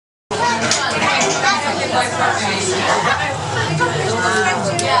Welcome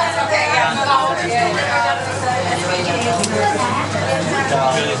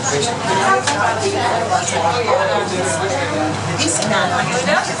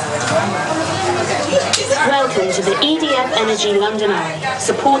to the EDF Energy London Eye,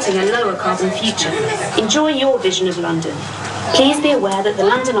 supporting a lower carbon future. Enjoy your vision of London. Please be aware that the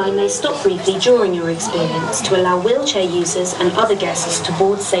London Eye may stop briefly during your experience to allow wheelchair users and other guests to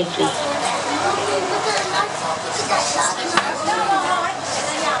board safely.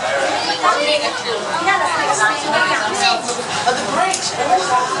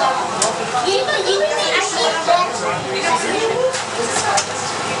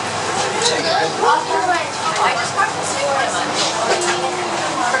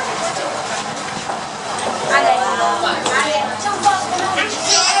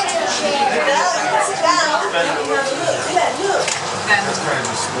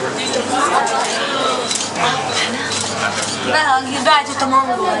 Dai, tutto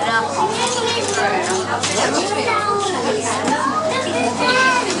mondo,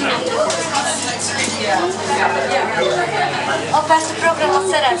 ho perso proprio la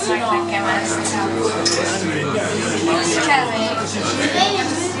serezza nekem ezt.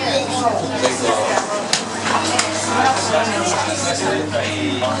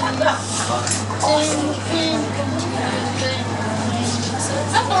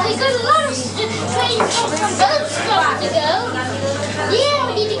 We got a lot of trains from both spots to go. Yeah,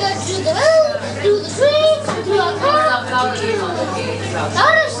 we need to go through the road, through the trains, through our car. A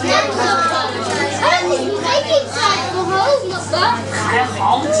lot of steps up. I don't think we make it time to home,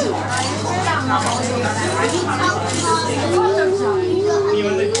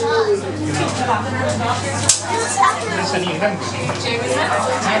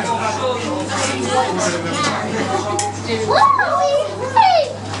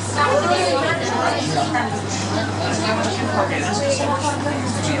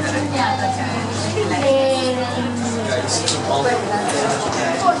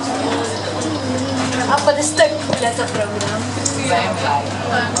 Apa de stuk letter program.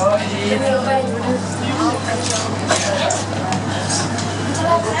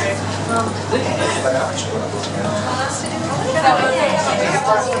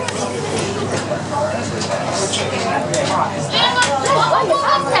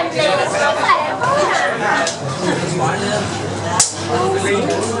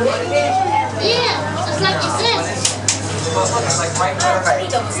 Yeah, just like you said. It's like right where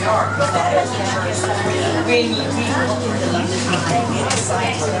the start.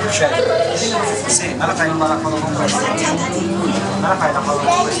 Sì, ora fai una foto con questo. Ora fai la foto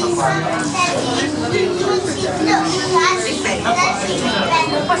con questo qua.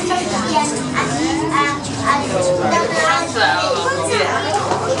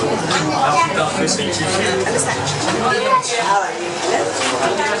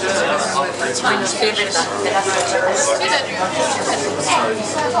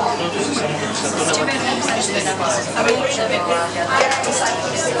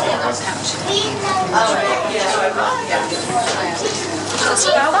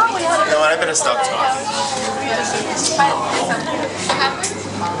 You know what, I better stop talking.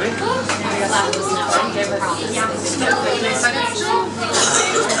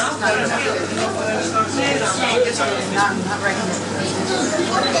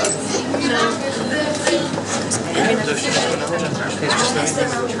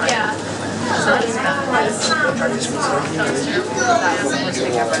 Yeah.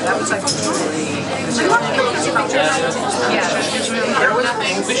 There was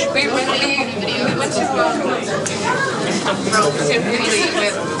nothing. We went to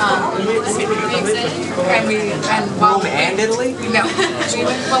Italy and Rome and Italy? No,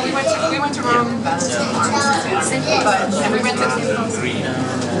 we went to Rome, but and we went to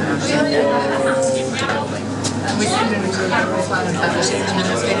we stayed in a flat and we stayed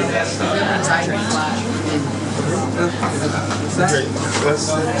inside a flat. Great. Let's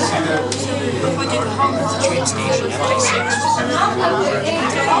see that. We did the home train station at 6.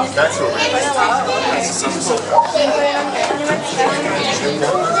 That's what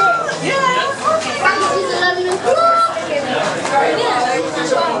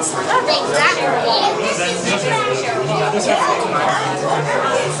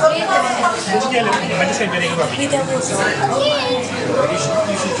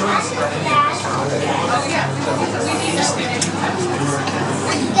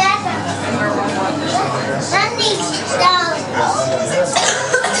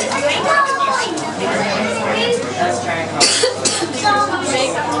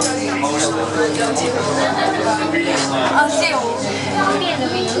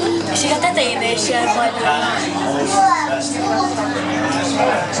Sì, a tetején is majd.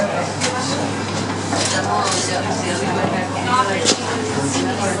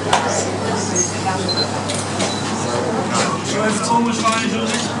 Even trommels van je doen.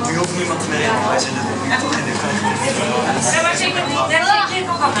 Je hoeft niemand meer in. Wij zijn Ja, maar ik net als ik dit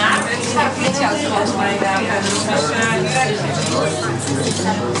nog kan maken. Ik ga een politieauto volgens mij daar.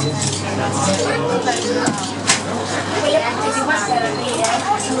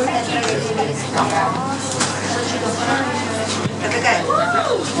 Even kijken.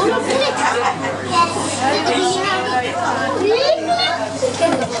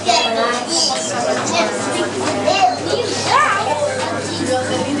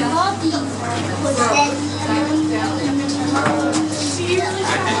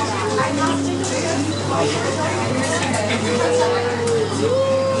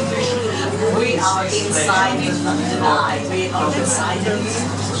 We are inside the London Eye. We are inside the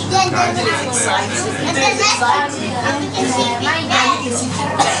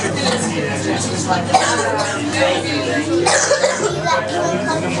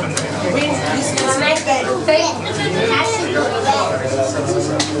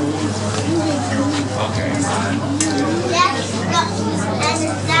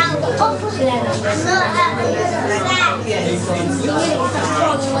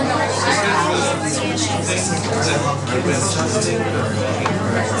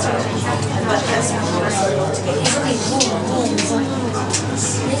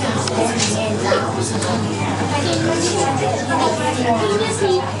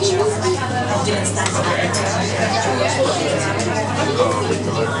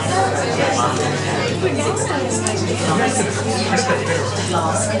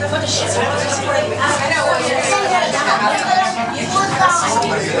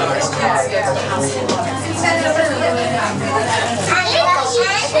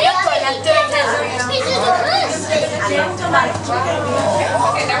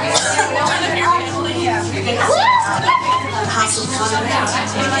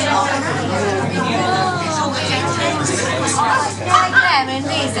Nem,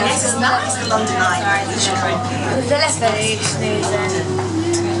 nézem. This is not the London Eye. De lefelé is nézem.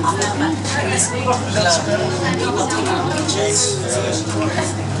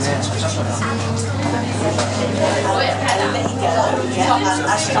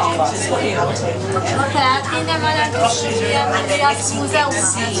 Tehát innen van a kis múzeum.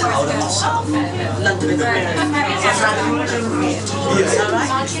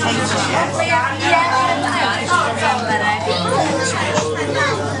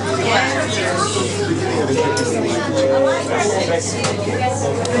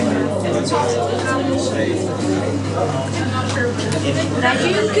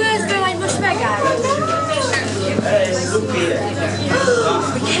 Megyünk közben, vagy most megállunk?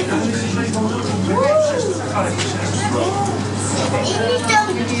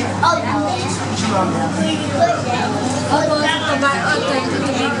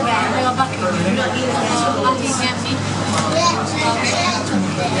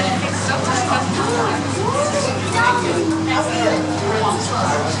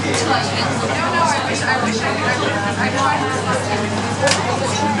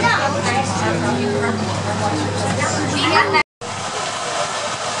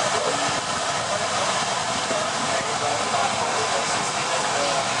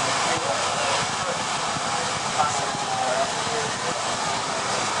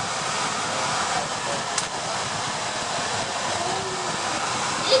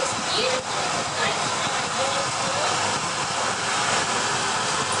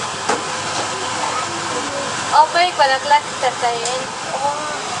 Apaik vannak legtetején.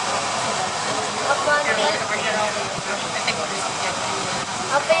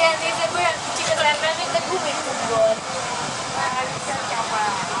 Apa ilyen nézek, olyan kicsik az ember, mint a gumikubból.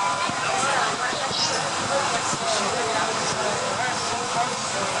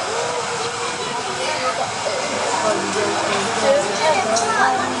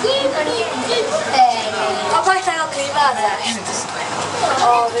 Apa hagyták a klímázást.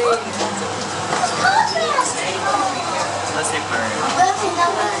 A végig. Let's take burn.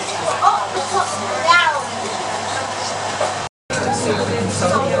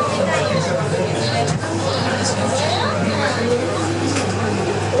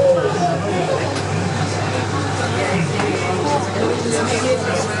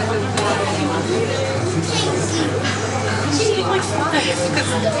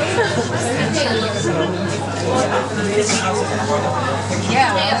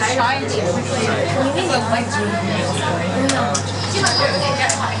 Yeah, I'm trying to. It's a white room.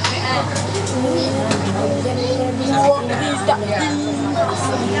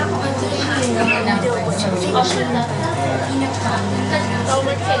 Here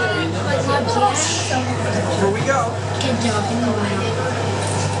we go.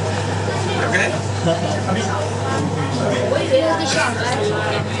 Okay.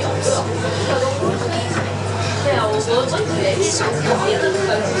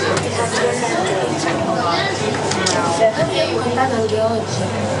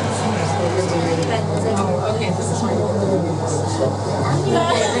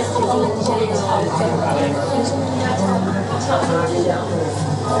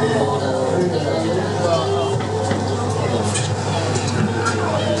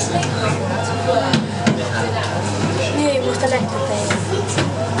 Nu måste lägga dig.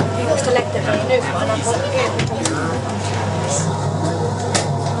 Vi måste lägga dig nu för annars får vi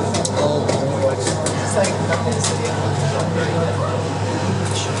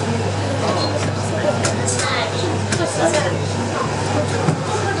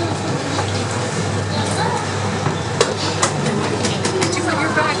Did you put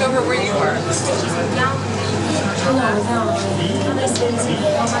your bag over where you were?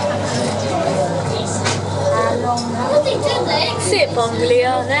 Szép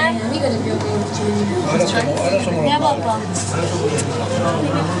Anglia, nem? Nem apa.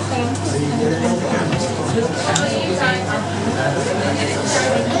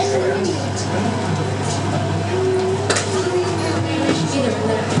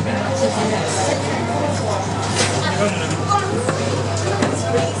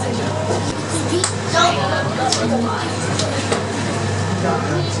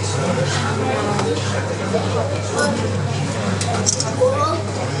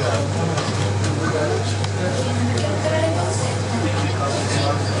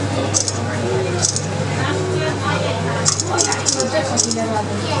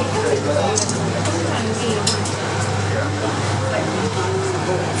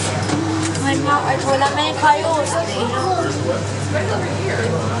 I told them I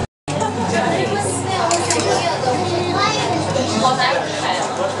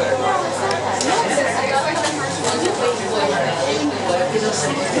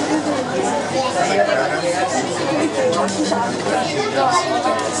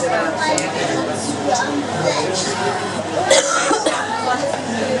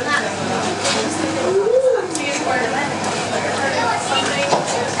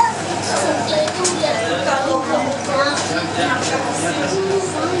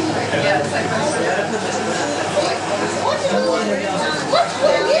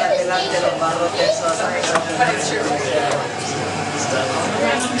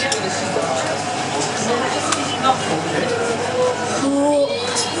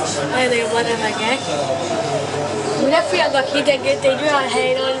nagyon van remegek. Mire fiatal hidegét egy olyan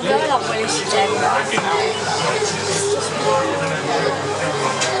helyen, ahol alapból is hideg.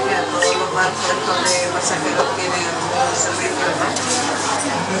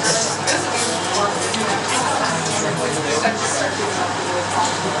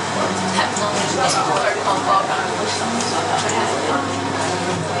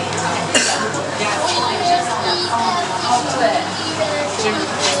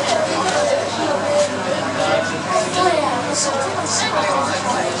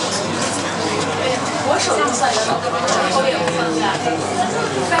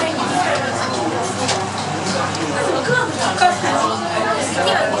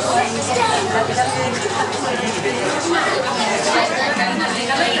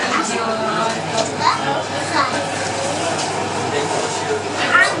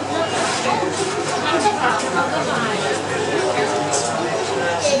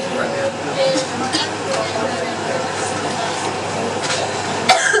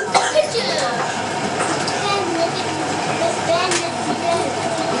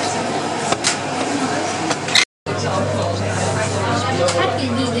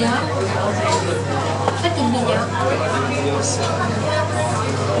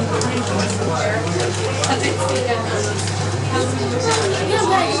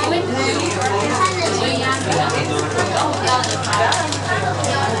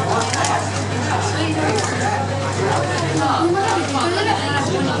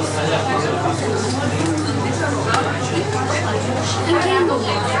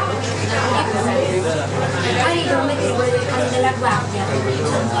 Della guardia.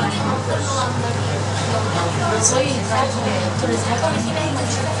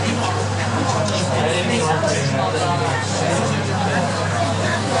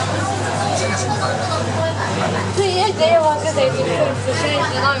 Sì, è vero, anche se ti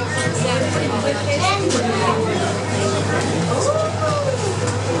senti, no?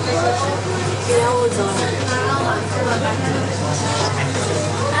 Che la uso.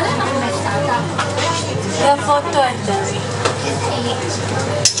 La foto esta.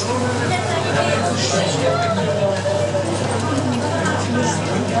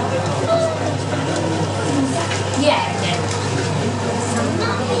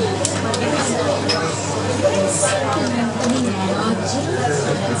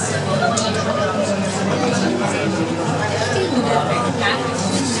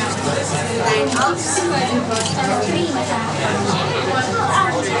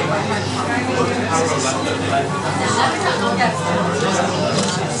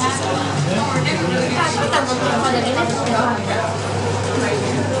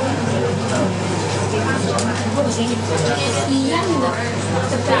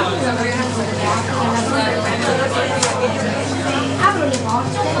 Apro le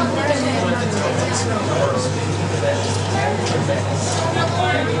porte.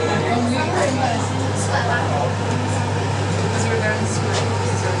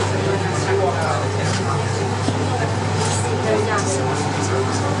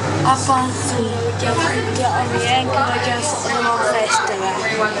 Avanti, ti orienco just a festival.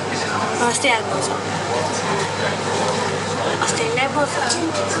 Ma stai al muso. Stai nel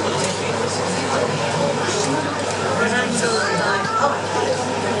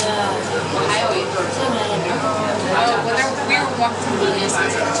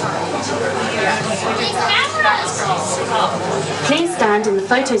Please stand in the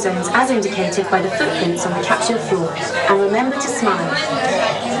photo zones as indicated by the footprints on the captured floor, and remember to smile.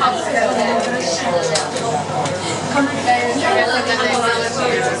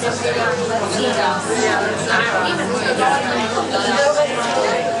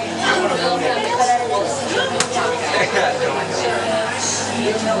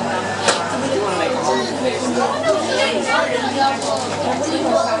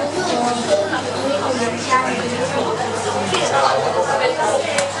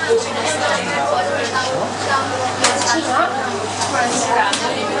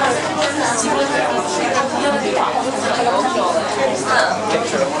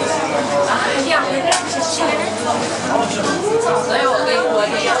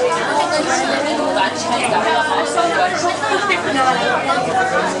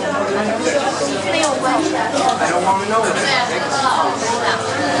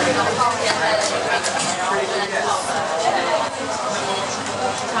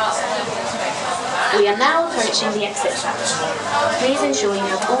 We are now approaching the exit hatch. Please ensure you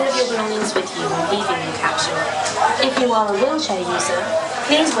have all of your belongings with you when leaving your capsule. If you are a wheelchair user,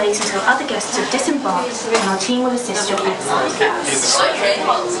 please wait until other guests have disembarked and our team will assist your exit.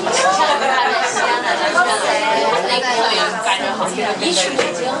 一去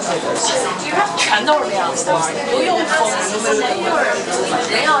北京，全都是这样的，不用疯，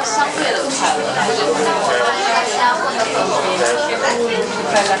人要相对的快乐。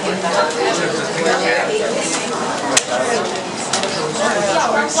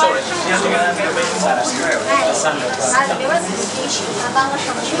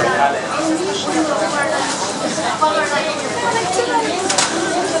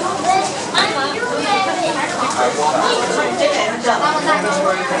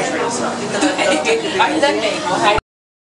对，而且在美国还。